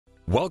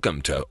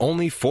Welcome to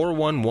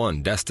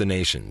Only411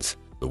 Destinations,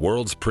 the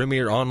world's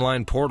premier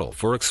online portal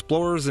for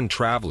explorers and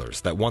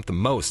travelers that want the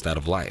most out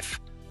of life.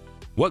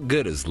 What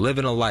good is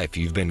living a life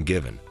you've been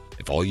given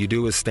if all you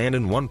do is stand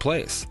in one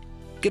place?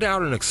 Get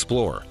out and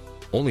explore.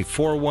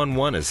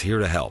 Only411 is here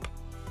to help.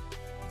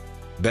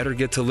 Better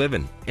get to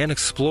living and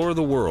explore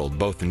the world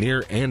both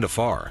near and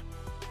afar.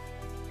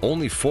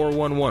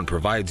 Only411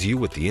 provides you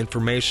with the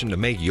information to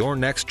make your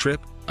next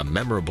trip a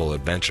memorable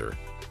adventure.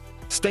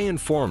 Stay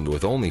informed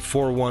with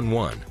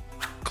Only411.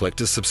 Click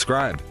to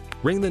subscribe,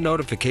 ring the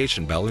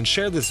notification bell, and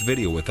share this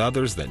video with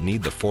others that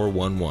need the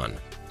 411.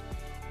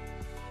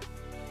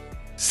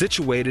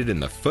 Situated in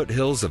the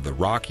foothills of the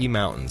Rocky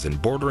Mountains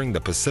and bordering the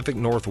Pacific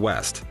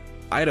Northwest,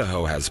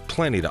 Idaho has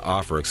plenty to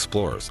offer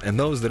explorers and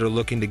those that are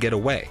looking to get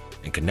away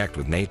and connect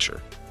with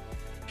nature.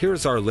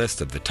 Here's our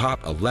list of the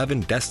top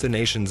 11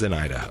 destinations in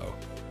Idaho.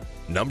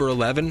 Number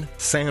 11,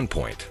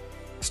 Sandpoint.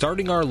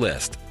 Starting our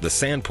list, the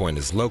Sandpoint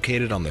is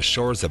located on the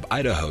shores of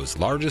Idaho's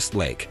largest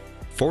lake,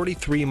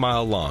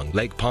 43-mile-long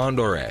Lake Pend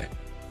Oreille,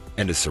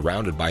 and is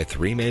surrounded by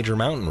three major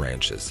mountain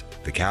ranges,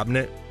 the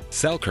Cabinet,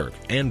 Selkirk,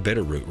 and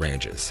Bitterroot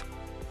ranges.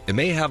 It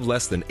may have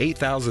less than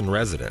 8,000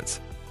 residents,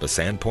 but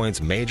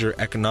Sandpoint's major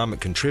economic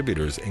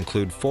contributors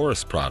include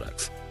forest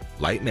products,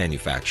 light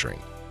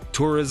manufacturing,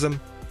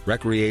 tourism,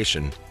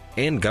 recreation,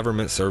 and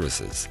government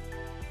services.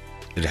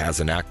 It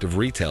has an active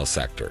retail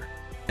sector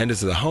and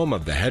is the home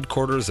of the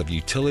headquarters of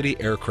utility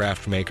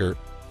aircraft maker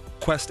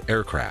Quest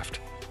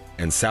Aircraft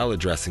and salad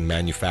dressing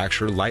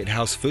manufacturer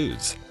Lighthouse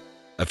Foods.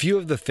 A few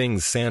of the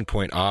things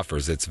Sandpoint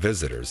offers its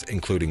visitors,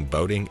 including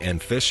boating and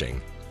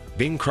fishing.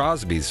 Bing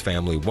Crosby's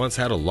family once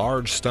had a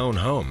large stone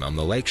home on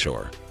the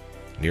lakeshore,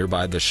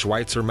 nearby the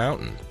Schweitzer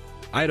Mountain,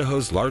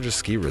 Idaho's largest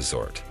ski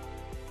resort.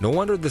 No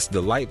wonder this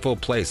delightful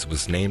place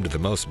was named the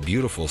most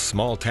beautiful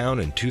small town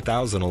in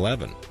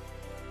 2011.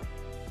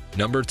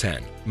 Number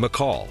 10,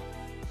 McCall.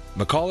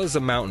 McCall is a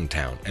mountain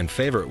town and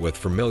favorite with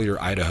familiar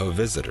Idaho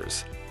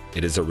visitors.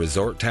 It is a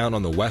resort town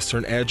on the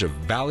western edge of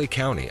Valley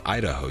County,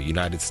 Idaho,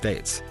 United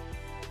States.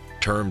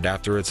 Termed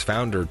after its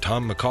founder,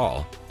 Tom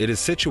McCall, it is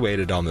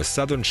situated on the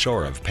southern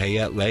shore of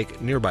Payette Lake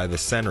nearby the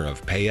center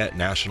of Payette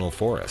National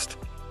Forest.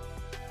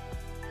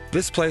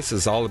 This place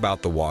is all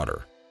about the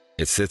water.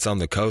 It sits on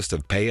the coast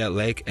of Payette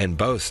Lake and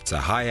boasts a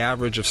high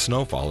average of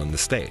snowfall in the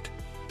state.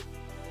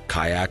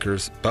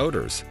 Kayakers,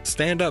 boaters,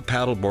 stand-up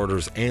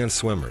paddleboarders, and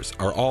swimmers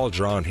are all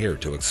drawn here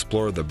to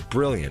explore the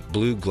brilliant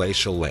blue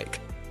glacial lake.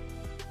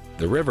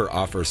 The river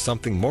offers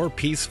something more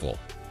peaceful,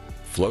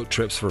 float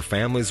trips for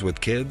families with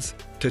kids,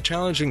 to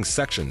challenging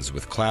sections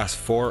with Class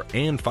 4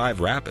 and 5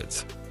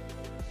 rapids.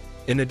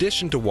 In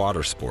addition to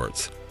water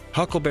sports,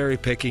 huckleberry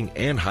picking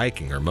and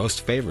hiking are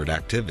most favorite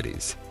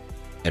activities,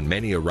 and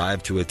many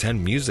arrive to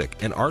attend music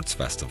and arts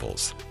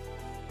festivals.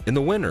 In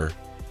the winter,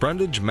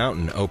 Brundage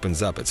Mountain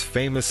opens up its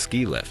famous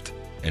ski lift,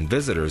 and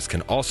visitors can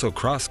also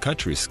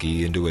cross-country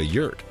ski into a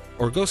yurt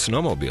or go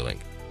snowmobiling.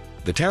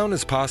 The town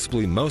is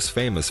possibly most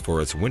famous for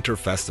its Winter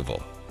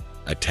Festival,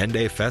 a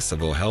 10-day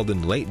festival held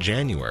in late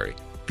January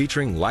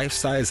featuring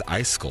life-size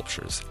ice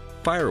sculptures,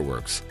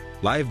 fireworks,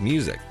 live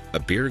music, a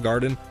beer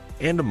garden,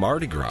 and a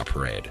Mardi Gras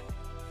parade.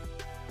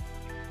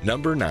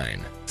 Number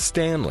 9,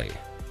 Stanley.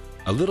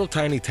 A little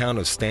tiny town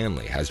of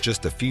Stanley has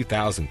just a few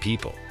thousand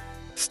people.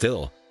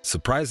 Still,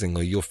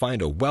 surprisingly, you'll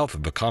find a wealth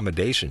of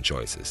accommodation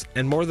choices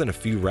and more than a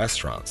few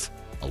restaurants,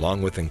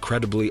 along with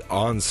incredibly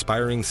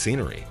awe-inspiring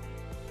scenery.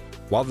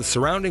 While the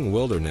surrounding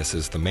wilderness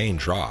is the main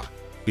draw,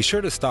 be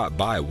sure to stop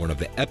by one of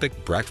the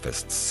epic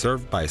breakfasts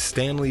served by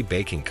Stanley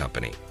Baking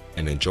Company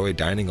and enjoy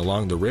dining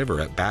along the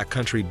river at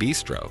Backcountry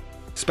Bistro,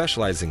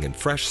 specializing in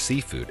fresh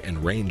seafood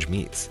and range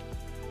meats.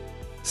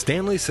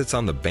 Stanley sits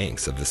on the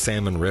banks of the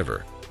Salmon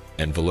River,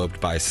 enveloped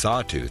by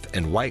Sawtooth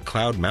and White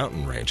Cloud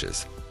mountain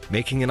ranges,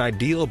 making an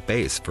ideal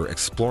base for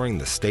exploring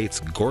the state's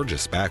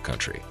gorgeous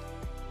backcountry.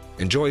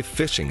 Enjoy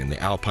fishing in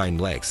the alpine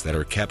lakes that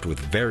are kept with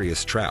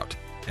various trout,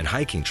 and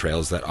hiking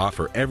trails that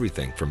offer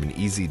everything from an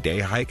easy day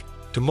hike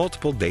to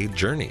multiple day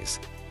journeys.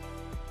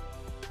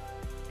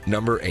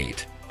 Number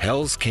 8,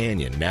 Hells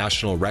Canyon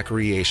National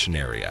Recreation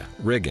Area,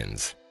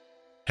 Riggins.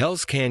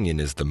 Hells Canyon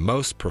is the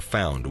most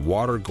profound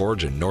water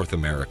gorge in North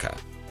America.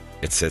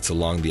 It sits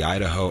along the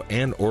Idaho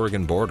and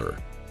Oregon border,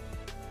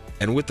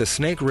 and with the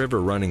Snake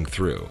River running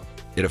through,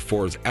 it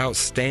affords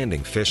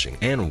outstanding fishing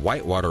and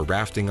whitewater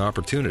rafting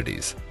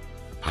opportunities.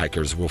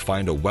 Hikers will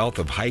find a wealth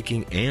of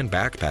hiking and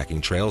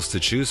backpacking trails to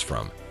choose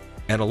from,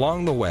 and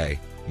along the way,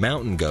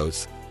 mountain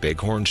goats,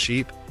 bighorn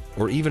sheep,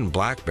 or even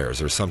black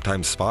bears are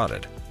sometimes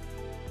spotted.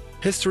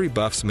 History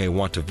buffs may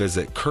want to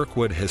visit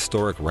Kirkwood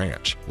Historic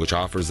Ranch, which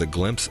offers a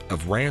glimpse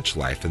of ranch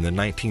life in the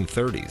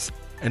 1930s,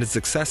 and is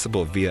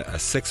accessible via a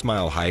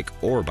 6-mile hike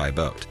or by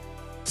boat.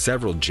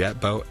 Several jet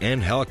boat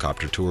and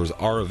helicopter tours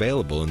are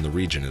available in the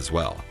region as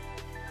well.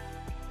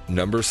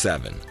 Number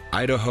 7,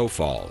 Idaho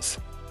Falls.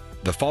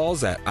 The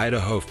falls at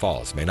Idaho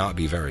Falls may not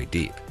be very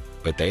deep,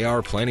 but they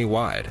are plenty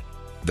wide.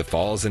 The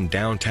falls in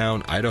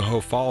downtown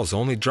Idaho Falls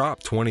only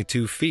drop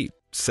 22 feet,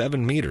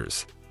 7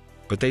 meters,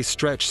 but they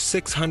stretch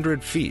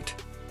 600 feet,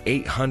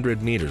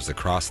 800 meters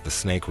across the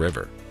Snake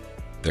River.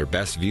 They're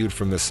best viewed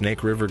from the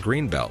Snake River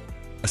Greenbelt,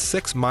 a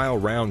 6-mile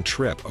round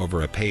trip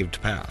over a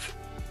paved path.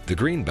 The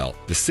Greenbelt,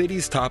 the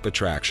city's top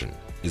attraction,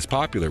 is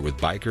popular with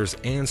bikers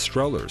and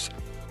strollers,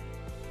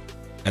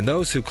 and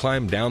those who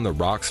climb down the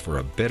rocks for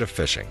a bit of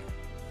fishing.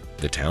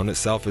 The town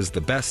itself is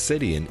the best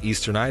city in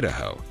eastern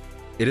Idaho.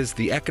 It is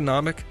the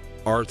economic,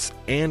 arts,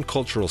 and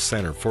cultural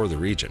center for the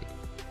region.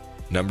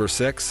 Number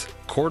 6,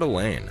 Coeur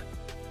d'Alene.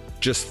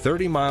 Just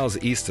 30 miles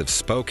east of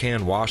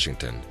Spokane,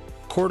 Washington,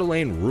 Coeur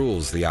d'Alene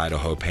rules the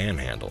Idaho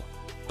Panhandle.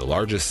 The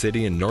largest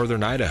city in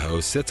northern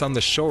Idaho sits on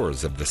the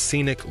shores of the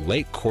scenic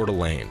Lake Coeur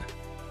d'Alene.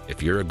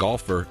 If you're a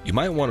golfer, you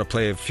might want to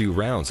play a few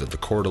rounds at the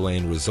Coeur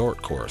d'Alene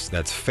Resort Course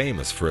that's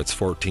famous for its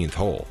 14th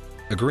hole,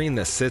 a green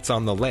that sits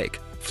on the lake,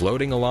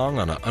 floating along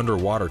on an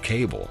underwater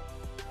cable.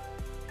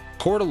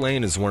 Coeur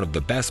d'Alene is one of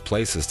the best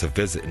places to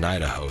visit in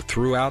Idaho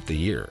throughout the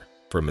year,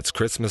 from its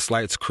Christmas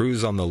lights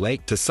cruise on the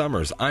lake to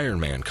summer's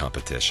Ironman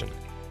competition.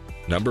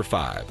 Number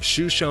 5,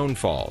 Shoshone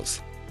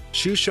Falls.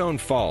 Shoshone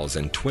Falls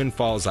in Twin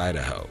Falls,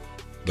 Idaho.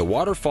 The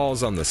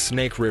waterfalls on the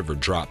Snake River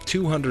drop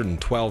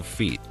 212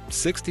 feet,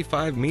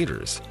 65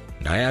 meters.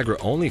 Niagara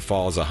only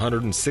falls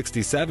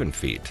 167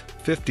 feet,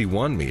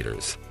 51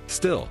 meters.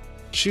 Still,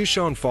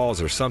 Shoshone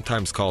Falls are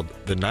sometimes called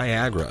the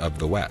Niagara of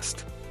the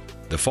West.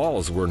 The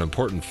falls were an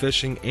important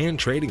fishing and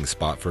trading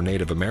spot for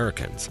Native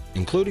Americans,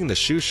 including the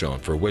Shoshone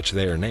for which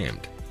they are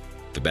named.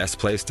 The best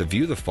place to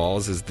view the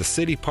falls is the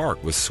city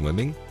park with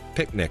swimming,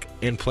 picnic,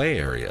 and play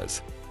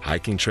areas,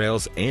 hiking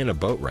trails, and a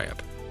boat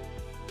ramp.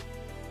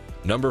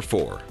 Number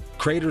 4,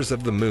 Craters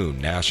of the Moon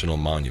National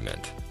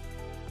Monument.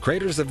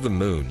 Craters of the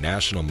Moon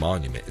National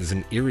Monument is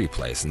an eerie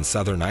place in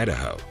southern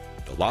Idaho.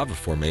 The lava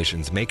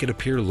formations make it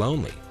appear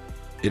lonely.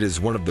 It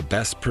is one of the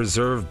best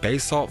preserved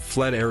basalt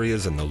flood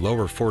areas in the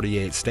lower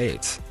 48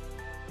 states.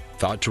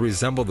 Thought to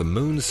resemble the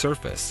moon's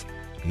surface,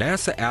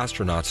 NASA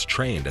astronauts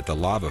trained at the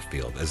lava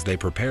field as they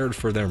prepared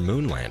for their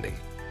moon landing.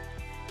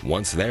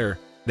 Once there,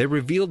 they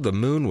revealed the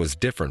moon was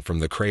different from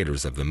the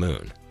craters of the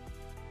moon.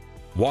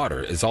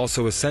 Water is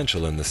also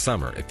essential in the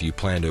summer if you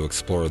plan to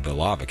explore the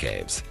lava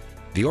caves.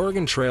 The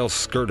Oregon Trail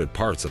skirted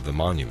parts of the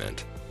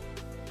monument.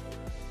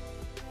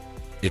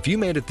 If you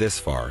made it this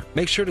far,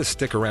 make sure to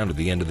stick around to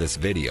the end of this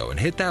video and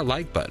hit that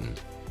like button.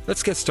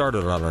 Let's get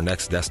started on our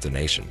next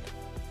destination.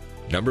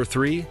 Number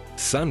 3,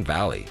 Sun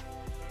Valley.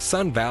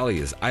 Sun Valley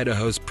is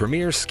Idaho's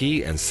premier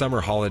ski and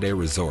summer holiday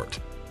resort,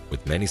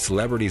 with many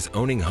celebrities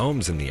owning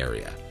homes in the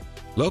area.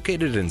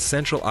 Located in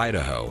central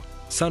Idaho,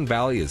 Sun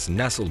Valley is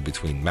nestled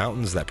between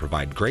mountains that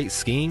provide great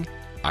skiing,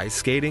 ice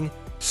skating,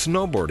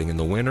 snowboarding in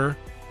the winter,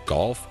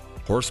 golf,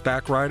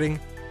 horseback riding,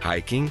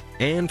 hiking,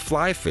 and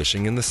fly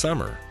fishing in the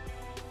summer.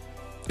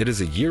 It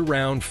is a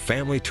year-round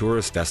family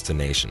tourist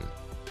destination.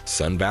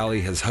 Sun Valley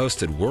has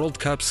hosted World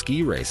Cup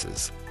ski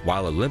races,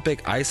 while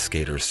Olympic ice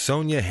skater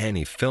Sonia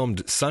Henne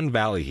filmed Sun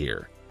Valley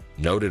here.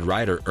 Noted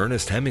writer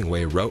Ernest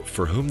Hemingway wrote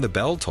 "For Whom the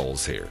Bell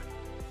Tolls" here.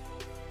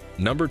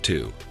 Number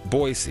 2,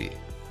 Boise.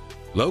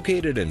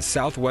 Located in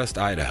southwest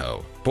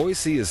Idaho,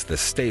 Boise is the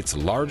state's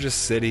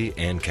largest city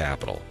and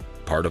capital.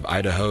 Part of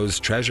Idaho's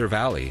Treasure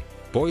Valley,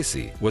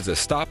 Boise was a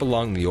stop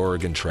along the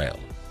Oregon Trail.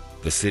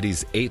 The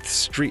city's 8th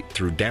Street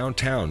through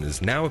downtown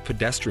is now a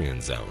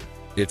pedestrian zone.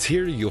 It's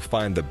here you'll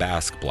find the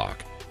Basque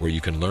Block, where you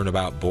can learn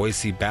about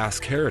Boise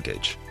Basque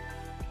heritage.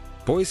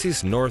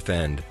 Boise's north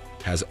end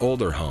has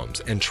older homes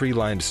and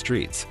tree-lined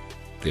streets.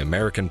 The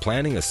American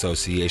Planning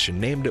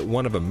Association named it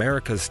one of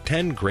America's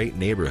 10 great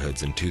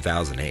neighborhoods in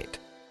 2008.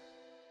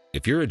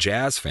 If you're a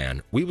jazz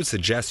fan, we would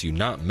suggest you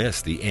not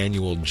miss the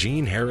annual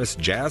Gene Harris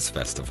Jazz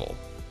Festival.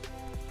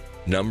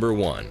 Number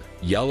 1,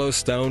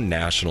 Yellowstone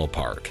National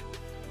Park.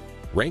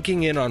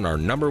 Ranking in on our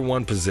number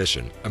 1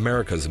 position,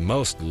 America's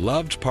most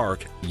loved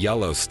park,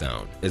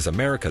 Yellowstone, is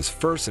America's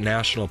first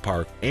national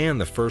park and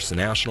the first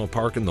national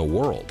park in the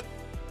world.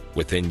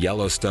 Within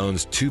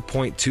Yellowstone's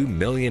 2.2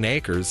 million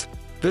acres,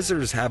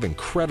 visitors have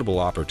incredible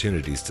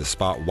opportunities to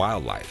spot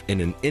wildlife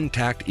in an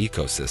intact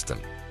ecosystem,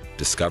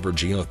 discover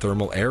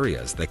geothermal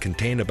areas that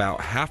contain about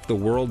half the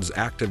world's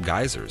active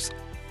geysers,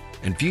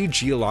 and view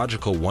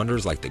geological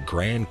wonders like the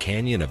Grand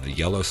Canyon of the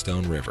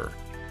Yellowstone River.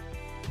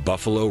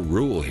 Buffalo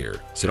rule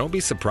here, so don't be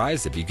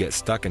surprised if you get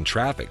stuck in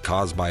traffic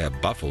caused by a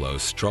buffalo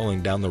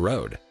strolling down the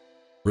road.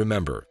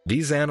 Remember,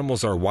 these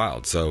animals are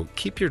wild, so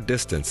keep your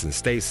distance and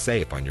stay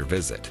safe on your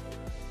visit.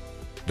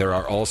 There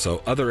are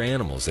also other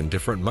animals in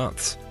different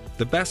months.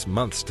 The best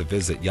months to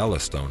visit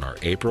Yellowstone are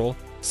April,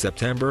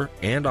 September,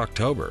 and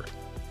October.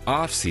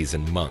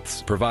 Off-season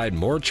months provide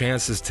more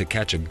chances to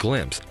catch a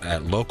glimpse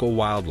at local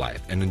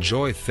wildlife and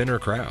enjoy thinner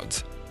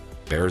crowds.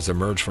 Bears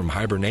emerge from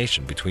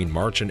hibernation between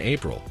March and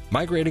April.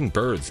 Migrating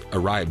birds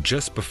arrive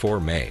just before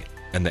May,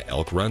 and the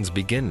elk runs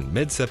begin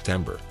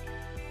mid-September.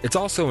 It's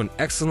also an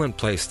excellent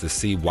place to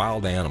see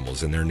wild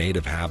animals in their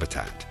native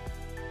habitat.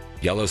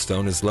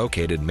 Yellowstone is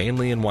located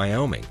mainly in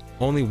Wyoming.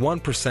 Only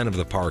 1% of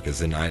the park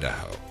is in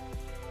Idaho.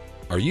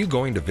 Are you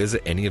going to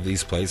visit any of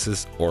these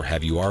places, or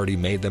have you already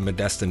made them a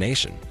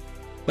destination?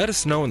 Let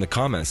us know in the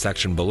comment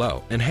section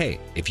below. And hey,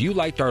 if you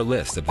liked our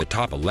list of the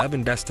top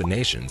 11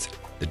 destinations,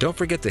 then don't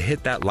forget to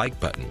hit that like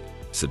button,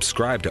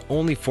 subscribe to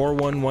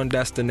Only411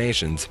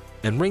 Destinations,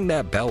 and ring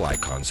that bell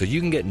icon so you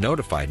can get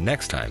notified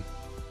next time.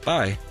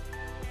 Bye!